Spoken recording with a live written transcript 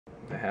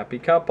The happy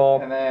couple.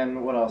 And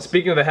then what else?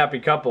 Speaking of the happy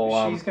couple,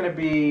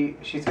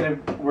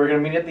 we're gonna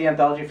meet at the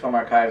Anthology Film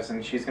Archives,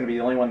 and she's gonna be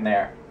the only one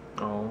there.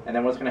 Oh. And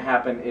then what's gonna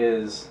happen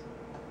is,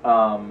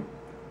 we're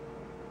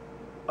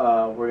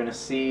gonna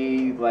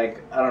see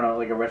like I don't know,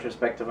 like a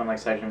retrospective on like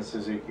Saijin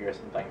Suzuki or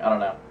something. I don't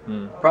know.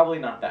 Probably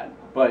not that,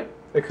 but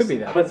it could be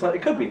that. But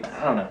it could be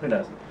that. I don't know. Who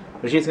knows?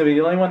 But she's gonna be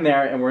the only one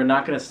there, and we're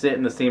not gonna sit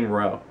in the same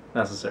row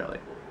necessarily.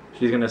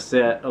 She's gonna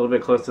sit a little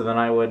bit closer than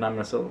I would, and I'm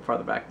gonna sit a little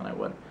farther back than I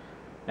would.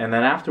 And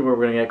then afterward,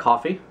 we're gonna get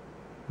coffee.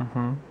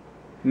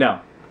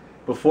 No,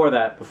 before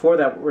that,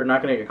 we're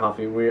not gonna get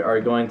coffee. We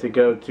are going to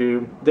go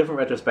to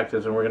different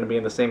retrospectives, and we're gonna be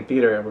in the same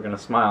theater, and we're gonna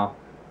smile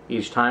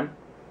each time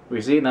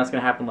we see, and that's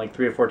gonna happen like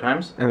 3 or 4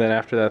 times. And then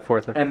after that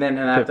fourth time,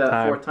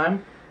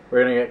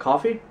 we're gonna get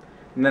coffee,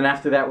 and then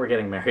after that, we're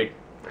getting married.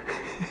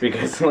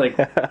 Because like,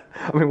 I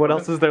mean, what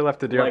else is there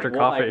left to do after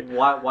coffee?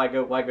 Why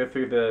go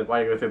through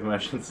the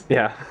motions?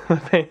 Yeah.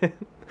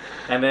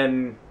 and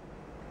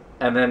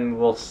then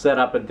we'll set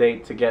up a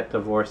date to get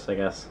divorced, I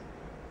guess.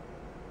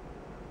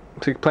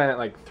 So you plan it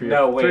like 3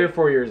 or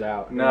 4 years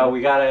out. No,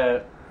 we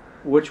gotta.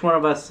 Which one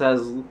of us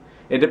has?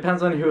 It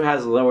depends on who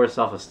has lower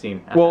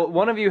self-esteem. Well,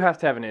 one of you has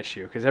to have an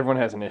issue because everyone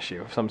has an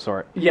issue of some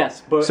sort.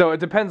 Yes, but so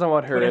it depends on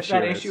what her issue is. If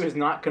that issue is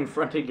not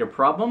confronting your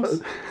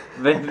problems,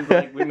 then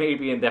like, we may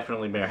be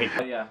indefinitely married.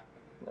 But yeah.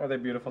 Are they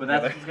beautiful? But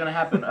that's what's gonna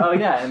happen. Oh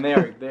yeah, and they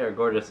are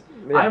gorgeous.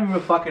 Yeah. I'm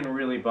fucking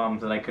really bummed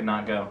that I could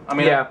not go. I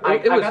mean, yeah, I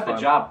got the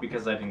job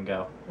because I didn't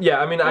go.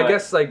 Yeah, I mean, but I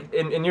guess like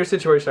in your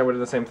situation, I would have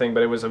done the same thing,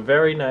 but it was a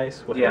very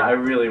nice. Yeah, I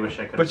really wish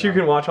I could. But you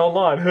can watch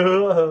online. I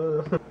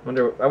want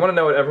to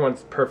know what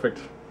everyone's perfect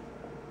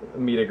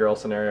meet a girl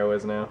scenario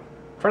is now. I'm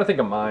trying to think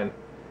of mine,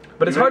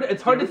 but it's hard.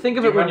 It's hard to think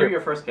of it when you're.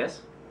 Your first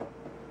kiss?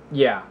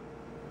 Yeah.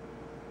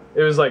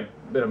 It was like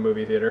in a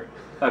movie theater.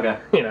 Okay.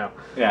 You know.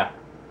 Yeah.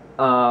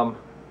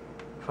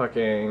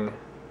 Fucking.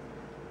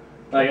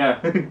 Oh yeah.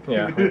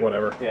 Yeah.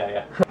 Whatever.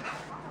 Yeah.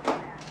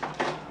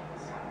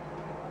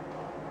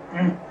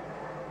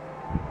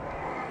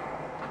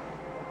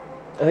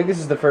 I think this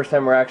is the first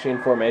time we're actually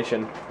in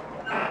formation.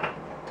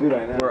 Dude,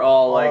 I know. We're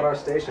all like. At our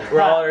station.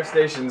 We're all at our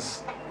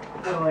stations.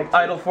 Like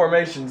idle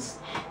formations.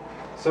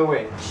 So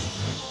wait.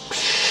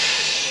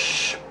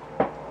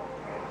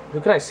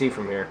 Who can I see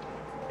from here?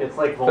 It's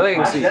like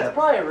that's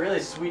probably a really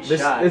sweet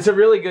shot. It's a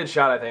really good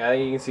shot, I think. I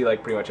think you can see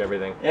like pretty much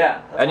everything.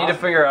 Yeah. I need to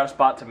figure out a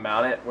spot to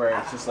mount it where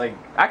it's just like.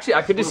 Actually,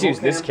 I could just use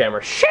this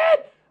camera.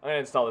 Shit! I'm gonna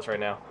install this right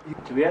now.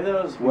 Do we have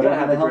those? What the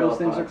hell those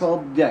things are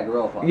called? Yeah,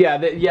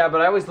 GradLife. Yeah,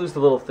 but I always lose the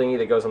little thingy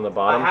that goes on the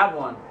bottom. I have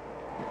one.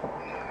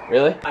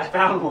 Really? I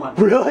found one.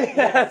 Really?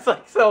 That's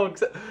like so.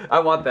 I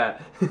want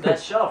that. That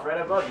shelf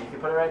right above you. You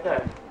can put it right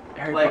there.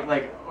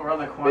 Like around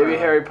the corner. Maybe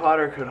Harry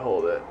Potter could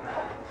hold it.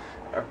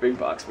 Our big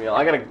box meal.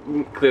 I gotta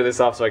clear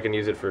this off so I can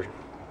use it for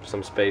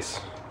some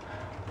space.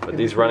 But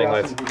these running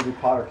lights.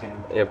 Potter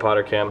cam. Yeah,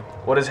 Potter cam.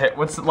 What's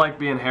it like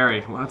being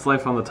Harry? What's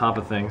life on the top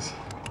of things?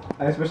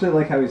 I especially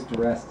like how he's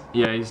dressed.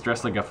 Yeah, he's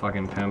dressed like a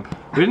fucking pimp.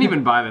 We didn't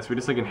even buy this. We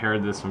just like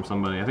inherited this from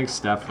somebody. I think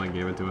Steph like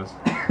gave it to us.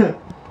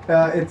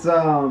 It's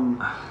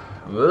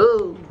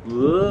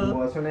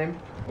what's her name?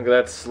 Look at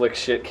that slick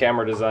shit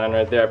camera design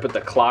right there. I put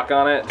the clock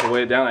on it. To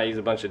weigh it down, I use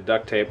a bunch of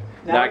duct tape.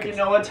 Now you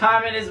know what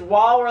time it is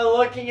while we're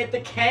looking at the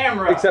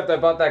camera. Except I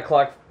bought that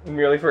clock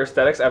merely for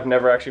aesthetics. I've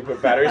never actually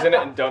put batteries in it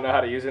and don't know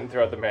how to use it and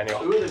throw out the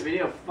manual. Ooh, the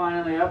video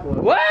finally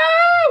uploaded.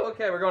 Woo!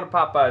 Okay, we're going to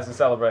Popeyes to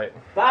celebrate.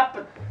 Make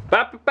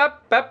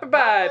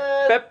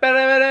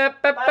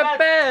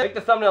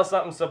the thumbnail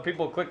something so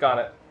people click on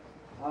it.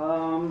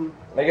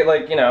 Make it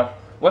like, you know,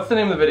 what's the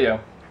name of the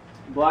video?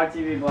 Blog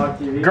TV.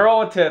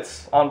 Girl with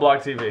tits on Blog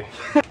TV.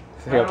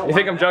 You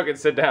think I'm joking?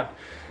 Sit down.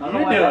 You do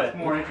it.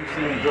 More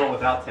interesting than girl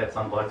without tits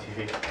on Blog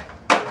TV.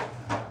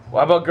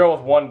 Well, how about girl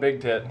with one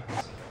big tit?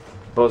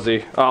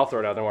 Bozzy. Oh, I'll throw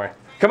it out, don't worry.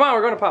 Come on,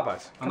 we're going to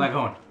Popeyes. I'm not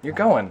going. You're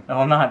going. No,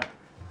 I'm not.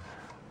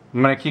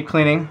 I'm gonna keep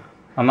cleaning.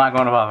 I'm not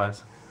going to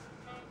Popeyes.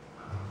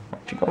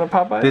 Aren't you going to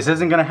Popeyes? This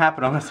isn't gonna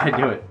happen unless I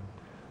do it.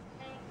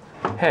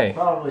 Hey.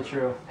 Probably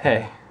true.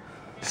 Hey.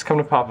 Just come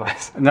to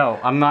Popeyes. No,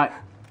 I'm not.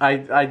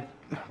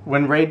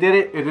 When Ray did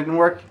it, it didn't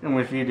work, and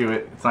if you do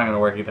it, it's not gonna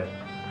work either.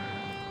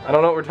 I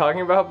don't know what we're talking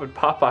about, but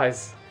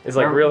Popeyes is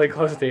like really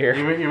close to here.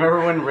 You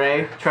remember when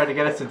Ray tried to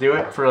get us to do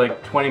it for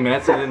like 20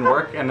 minutes and it didn't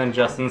work, and then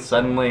Justin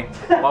suddenly,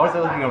 why was I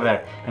looking over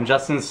there? And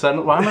Justin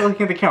suddenly, why am I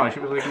looking at the camera? I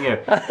should be looking at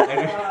it.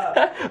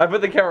 I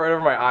put the camera right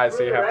over my eyes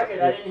so you have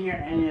to. I didn't hear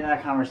any of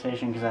that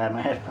conversation because I had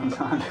my headphones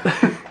on.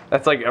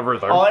 That's like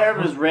everything. All I heard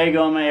was Ray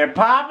go in my ear,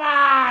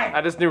 Popeye!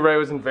 I just knew Ray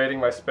was invading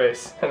my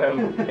space, and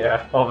then,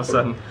 yeah, all of a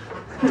sudden,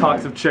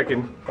 talks of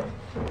chicken.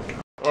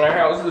 Our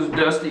house is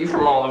dusty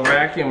from all the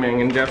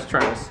vacuuming, and Jeff's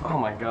trying to. Oh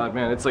my god,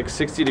 man, it's like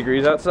 60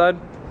 degrees outside.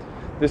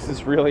 This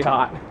is really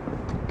hot.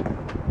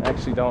 I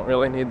actually don't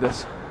really need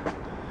this.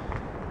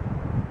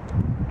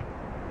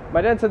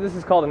 My dad said this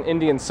is called an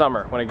Indian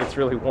summer when it gets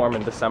really warm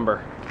in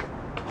December.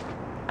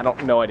 I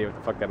don't no idea what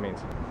the fuck that means.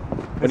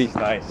 This is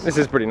nice. This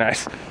is pretty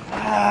nice.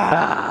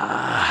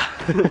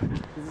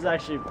 This is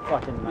actually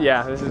fucking nice.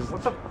 Yeah, this is.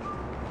 What's up?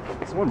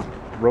 Someone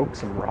broke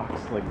some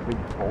rocks, like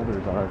big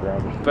boulders on our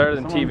ground. Better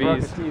than Someone broke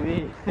a TVs.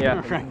 TV.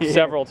 Yeah, Right.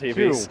 several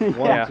TVs. Two.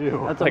 One, Yeah,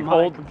 two. That's a like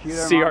modern old computer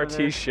CRT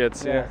monitor.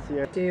 shits.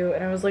 Yeah. Dude,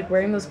 and I was like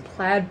wearing those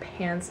plaid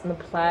pants and the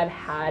plaid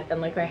hat,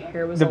 and like my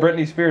hair was The all, Britney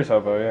like, Spears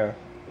hobo. Yeah.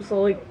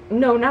 so like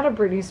no, not a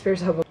Britney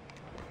Spears hobo.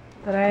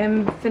 But I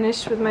am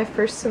finished with my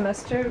first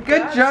semester. of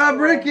Good grad job,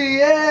 school. Ricky!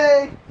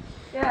 Yay!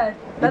 Yeah,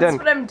 done. that's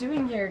what I'm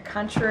doing here,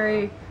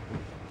 contrary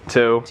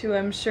Two. to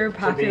I'm sure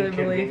popular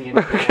belief.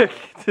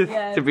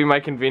 Yeah. To be my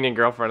convenient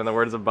girlfriend, in the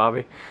words of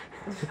Bobby.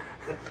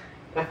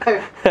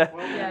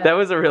 Yeah. That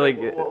was a really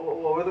good.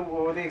 What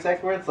were the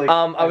exact words? Like,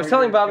 I was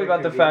telling Bobby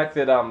about the fact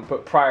that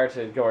but prior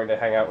to going to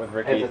hang out with I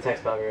Ricky, have to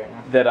text Bobby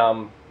right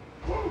now.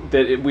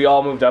 that we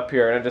all moved up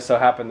here, and it just so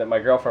happened that my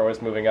girlfriend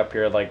was moving up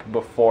here like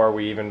before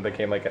we even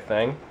became like a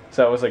thing.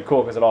 So it was like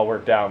cool because it all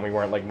worked out and we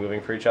weren't like moving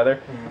for each other.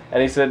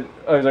 And he said,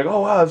 I was like, oh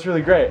wow, that's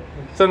really great.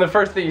 So then the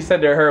first thing he said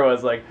to her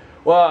was like,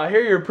 well, I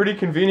hear you're a pretty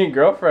convenient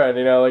girlfriend,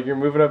 you know, like you're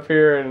moving up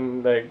here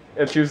and like,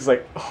 and she was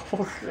like, oh.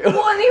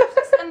 Well, and you have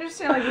to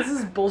understand, like, this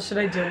is bullshit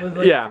I deal with,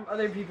 like, Yeah. from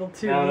other people,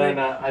 too. No, like,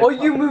 no, no. oh,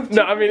 you moved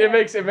No, I mean, it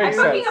makes I sense.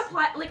 fucking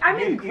applied, like, I'm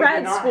in You do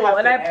grad not school, have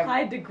and to I ever-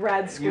 applied to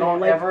grad school. You don't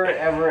like,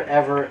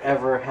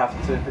 ever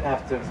have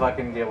to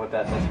fucking deal with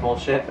that. That's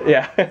bullshit.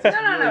 Yeah. No,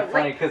 Really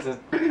funny like, because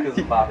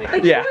of Bobby.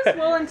 like Yeah. he was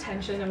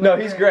well-intentioned. and No,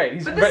 was he's great.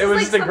 great. But But this it is, was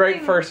like, just a great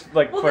something- first,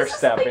 like, well, first this is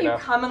step, something you know?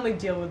 commonly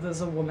deal with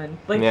as a woman.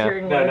 Like, Yeah.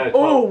 hearing, No, like, no,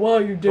 oh, wow,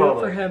 you did it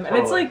totally, for him. And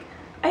it's totally. like,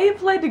 I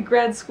applied to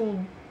grad school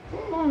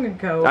long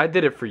ago. I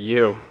did it for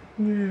you.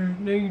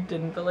 No, you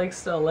didn't, but, like,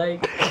 still,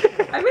 like,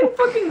 I'm in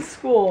fucking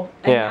school.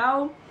 And Yeah.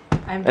 now,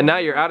 I'm And now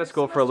doing you're my out of first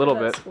school for a little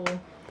semester bit. at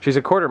school. She's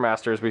a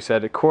quartermaster, as we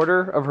said, a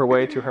quarter of her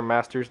way to her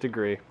master's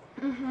degree.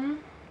 Mm-hmm.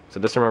 So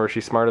just remember,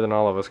 she's smarter than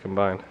all of us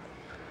combined.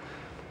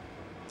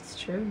 It's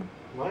true.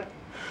 What?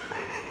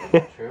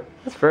 That's true.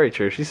 That's very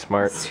true. She's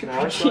smart.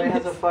 No, she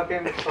has a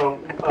fucking.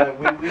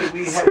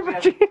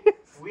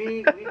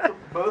 We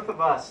both of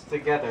us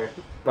together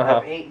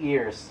have 8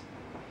 years,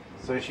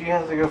 so she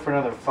has to go for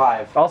another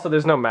 5. Also,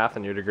 there's no math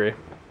in your degree.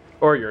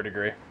 Or your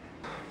degree.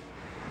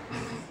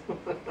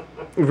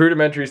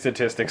 Rudimentary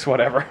statistics,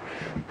 whatever.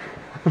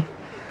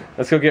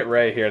 Let's go get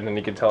Ray here, and then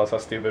he can tell us how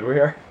stupid we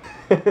are.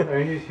 I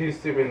mean, he's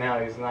stupid now.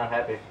 He's not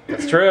happy.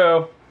 That's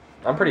true.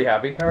 I'm pretty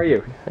happy. How are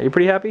you? Are you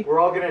pretty happy? We're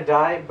all gonna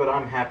die, but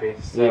I'm happy.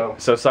 So.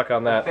 So suck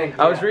on that. think,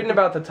 I was yeah. reading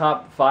about the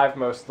top 5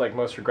 most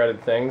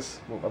regretted things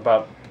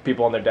about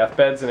people on their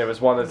deathbeds, and it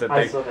was one that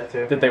I saw that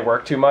too. they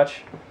work too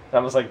much. And I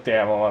was like,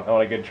 damn, I want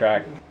a good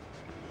track.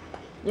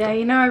 Yeah,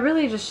 you know, I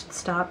really just should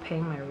stop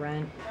paying my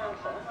rent.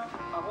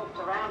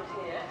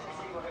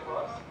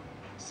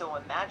 So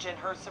imagine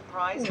her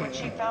surprise when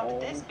she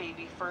found this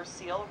baby fur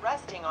seal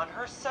resting on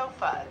her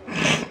sofa.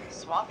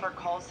 Swaffer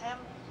calls him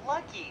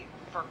lucky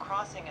for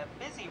crossing a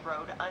busy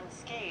road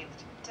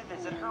unscathed to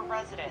visit her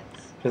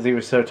residence. Because he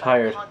was so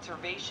tired.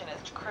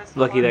 Conservationist Chris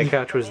Lucky that Lawrence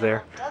couch was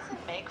there.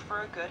 doesn't make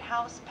for a good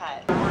house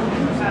pet.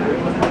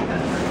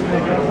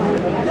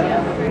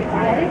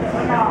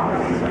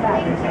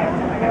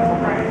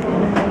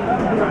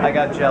 I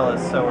got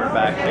jealous, so we're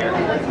back here.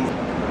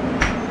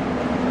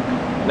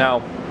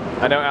 Now,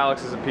 I know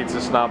Alex is a pizza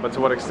snob, but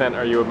to what extent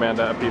are you,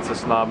 Amanda, a pizza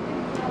snob?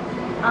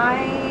 I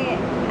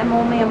am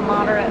only a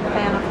moderate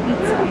fan of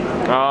pizza.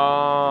 So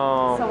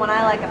Oh. when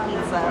I like a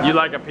pizza, You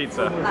like a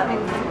pizza. that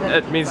means it's good.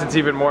 It means it's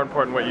even more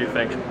important what you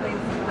think.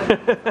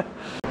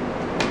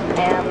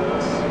 And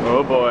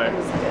Oh boy. it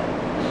was good.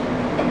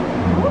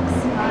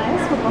 Looks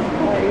nice with the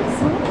holes.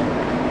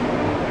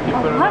 He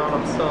put it what?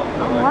 on himself.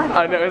 What?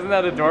 I know, isn't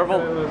that adorable?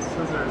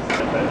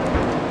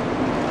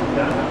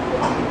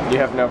 You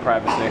have no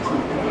privacy.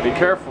 Be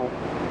careful.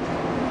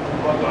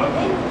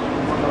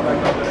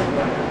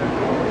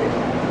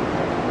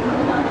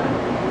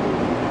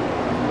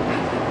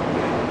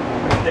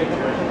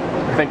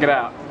 Think it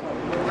out.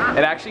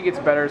 It actually gets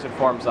better as it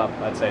forms up,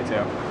 I'd say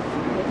too.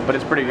 But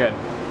it's pretty good.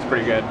 It's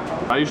pretty good.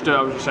 I was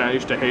just saying, I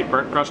used to hate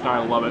burnt crust,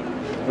 now I love it.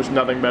 There's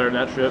nothing better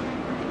than that shit.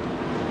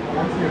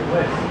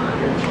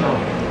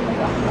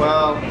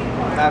 Well,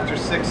 after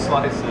 6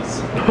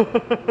 slices,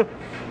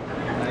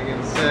 I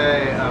can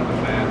say I'm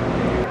a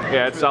fan.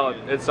 Yeah, it's solid.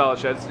 It's solid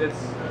shit. It's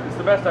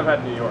the best I've had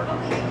in New York,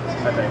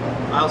 I think.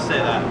 I'll say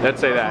that. I'd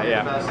say that, The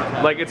best I've yeah.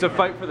 had. Like, it's a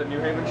fight for the New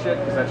Haven shit,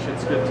 because that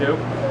shit's good too,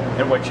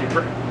 and way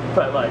cheaper.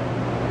 But like,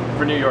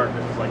 for New York,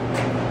 this is like,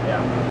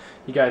 yeah.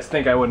 You guys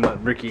think I wouldn't let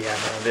Ricky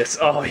have all this.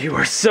 Oh, you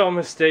are so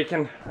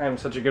mistaken. I am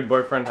such a good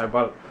boyfriend. I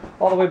bought it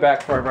all the way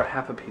back for her. I brought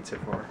half a pizza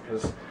for her,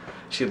 because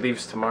she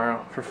leaves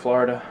tomorrow for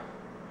Florida.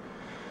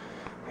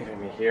 Leaving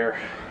me here.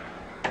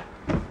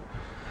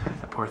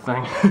 That poor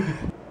thing.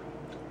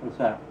 What's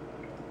that?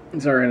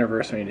 It's our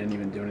anniversary. He didn't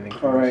even do anything for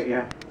us. Alright,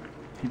 yeah.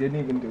 He didn't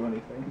even do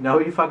anything. No,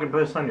 you fucking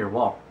put this on your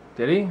wall.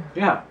 Did he?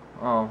 Yeah.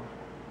 Oh.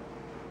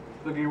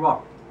 Look at your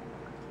wall.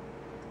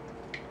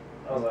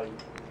 That was like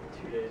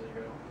 2 days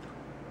ago.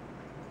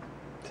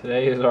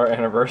 Today is our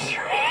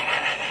anniversary.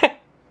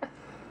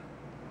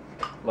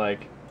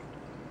 Like,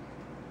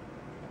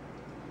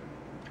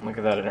 look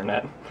at that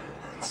internet.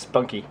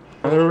 Spunky.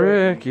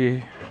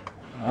 Ricky.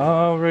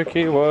 Oh,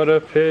 Ricky, what a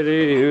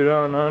pity you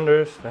don't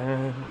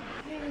understand.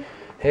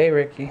 Hey,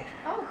 Ricky.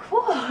 Oh,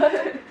 cool.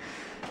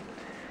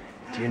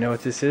 Do you know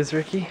what this is,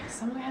 Ricky?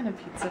 Some kind of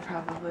pizza,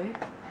 probably.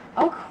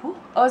 Oh, cool.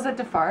 Oh, is that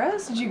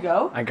DeFara's? Did you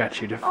go? I got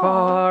you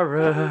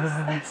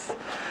DeFara's.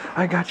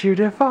 I got you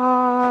DeFara's.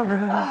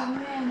 Oh,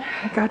 man.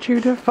 I got you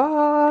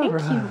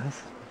DeFara's.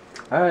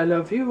 Thank you. I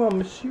love you, I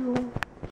miss you.